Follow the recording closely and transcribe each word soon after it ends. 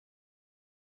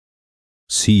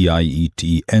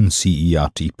CIET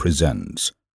NCERT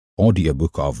presents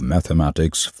Audiobook of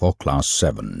Mathematics for Class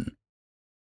 7.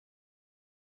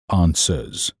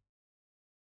 Answers.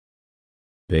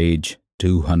 Page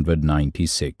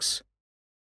 296.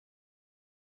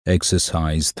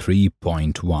 Exercise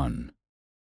 3.1.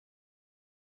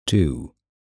 2.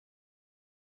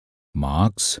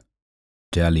 Marks,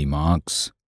 tally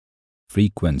marks,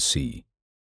 frequency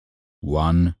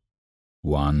 1,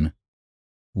 1,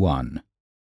 1.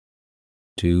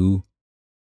 2,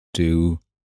 2,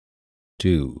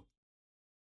 2.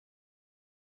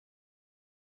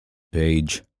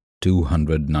 Page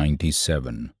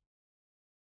 297.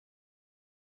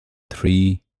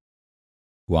 3,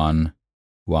 1,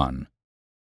 1.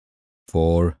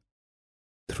 4,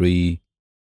 3,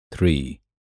 3.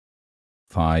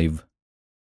 5,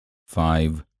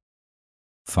 5,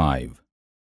 5.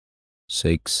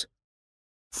 6,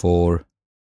 4,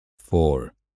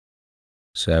 4.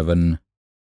 7,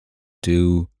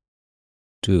 2,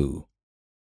 2.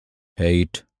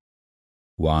 8,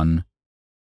 1,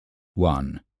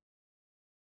 1.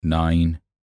 9,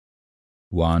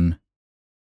 1,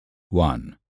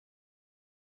 1.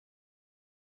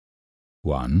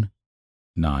 1,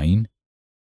 9,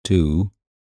 2,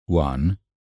 1,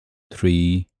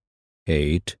 3,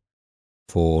 8,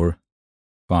 4,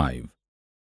 5.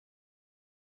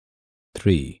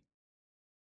 3,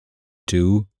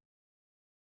 2,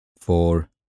 4,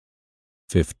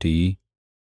 50,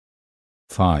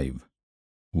 5,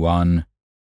 1,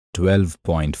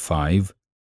 12.5,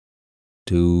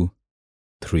 2,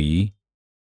 3,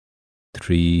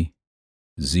 3,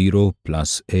 0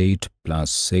 plus 8 plus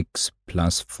 6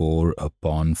 plus 4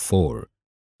 upon 4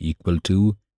 equal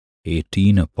to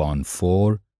 18 upon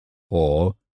 4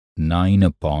 or 9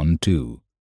 upon 2.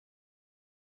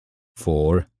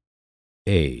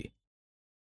 4a.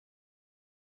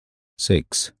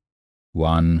 6.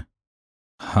 1.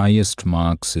 Highest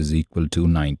marks is equal to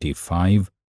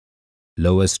 95.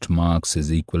 Lowest marks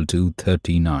is equal to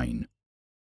 39.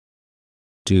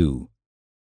 2.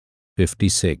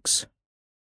 56.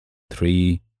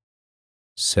 3.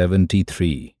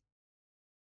 73.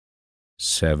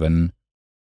 7.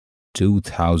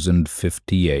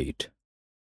 2058.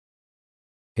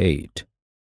 8.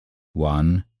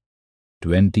 1.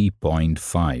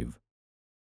 20.5.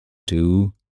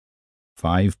 2.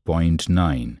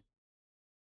 5.9.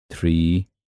 3,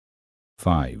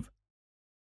 5.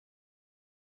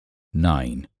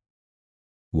 9.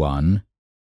 1.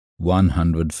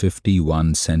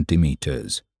 151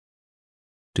 centimeters.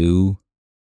 2.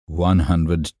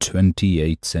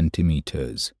 128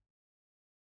 centimeters.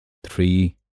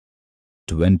 3.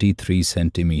 23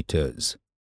 centimeters.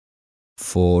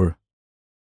 4.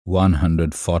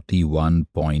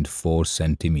 141.4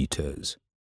 centimeters.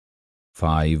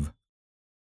 5.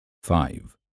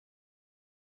 5.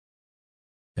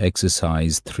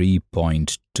 Exercise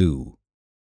 3.2.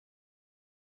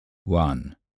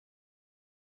 1.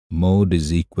 Mode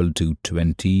is equal to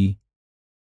 20.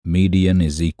 Median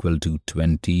is equal to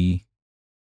 20.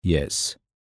 Yes.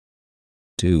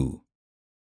 2.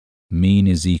 Mean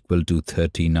is equal to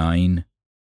 39.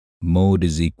 Mode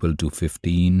is equal to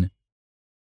 15.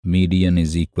 Median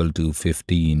is equal to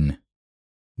 15.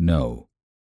 No.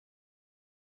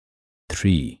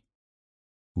 3.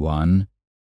 1.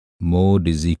 Mode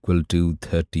is equal to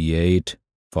 38,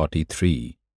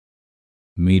 43.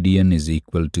 Median is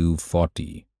equal to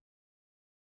 40.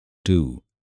 2.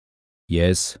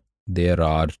 Yes, there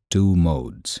are two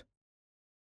modes.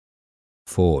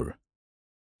 4.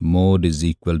 Mode is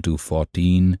equal to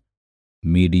 14.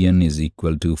 Median is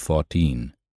equal to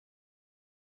 14.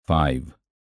 5.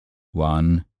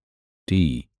 1.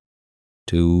 T.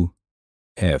 2.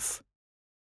 F.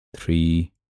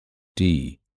 3.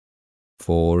 T.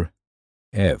 4.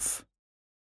 F.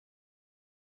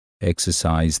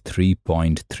 Exercise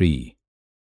 3.3.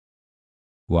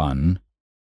 1.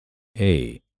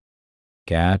 A.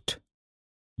 Cat.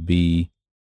 B.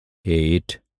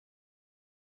 8.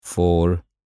 4.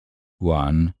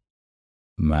 1.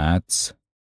 Maths.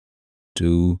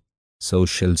 2.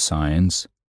 Social science.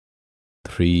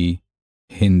 3.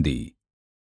 Hindi.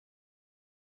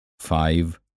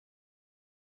 5.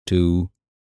 2.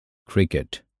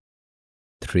 Cricket.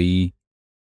 3.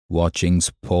 Watching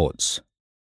sports.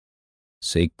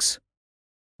 6.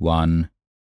 1.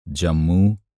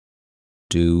 Jammu.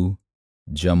 2.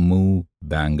 Jammu,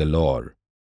 Bangalore.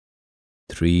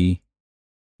 3.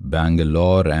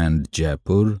 Bangalore and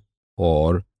Jaipur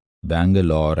or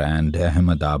Bangalore and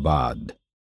Ahmedabad.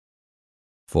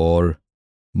 4.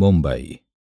 Mumbai.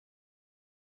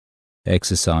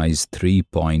 Exercise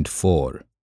 3.4.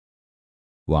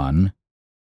 1.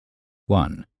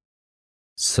 1.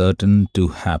 Certain to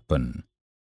happen.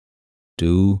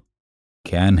 2.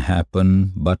 Can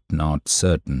happen but not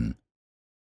certain.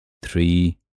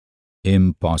 3.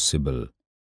 Impossible.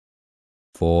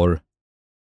 4.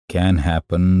 Can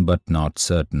happen but not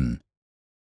certain.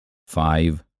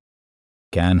 5.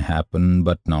 Can happen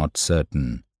but not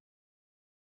certain.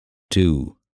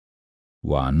 2.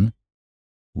 1.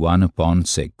 1 upon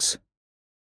 6.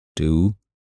 2.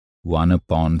 1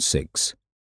 upon 6.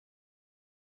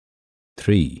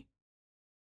 3.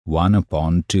 1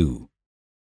 upon 2.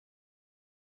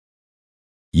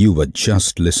 You were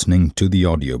just listening to the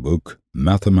audiobook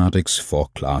Mathematics for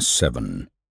Class 7.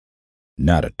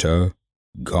 Narrator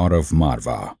Gaurav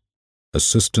Marva.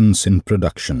 Assistance in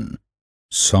production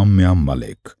Soumya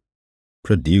Malik.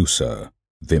 Producer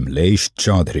Vimlesh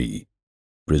Chaudhary.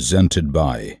 Presented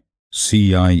by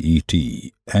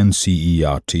CIET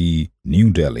NCERT, New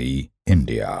Delhi,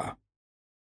 India.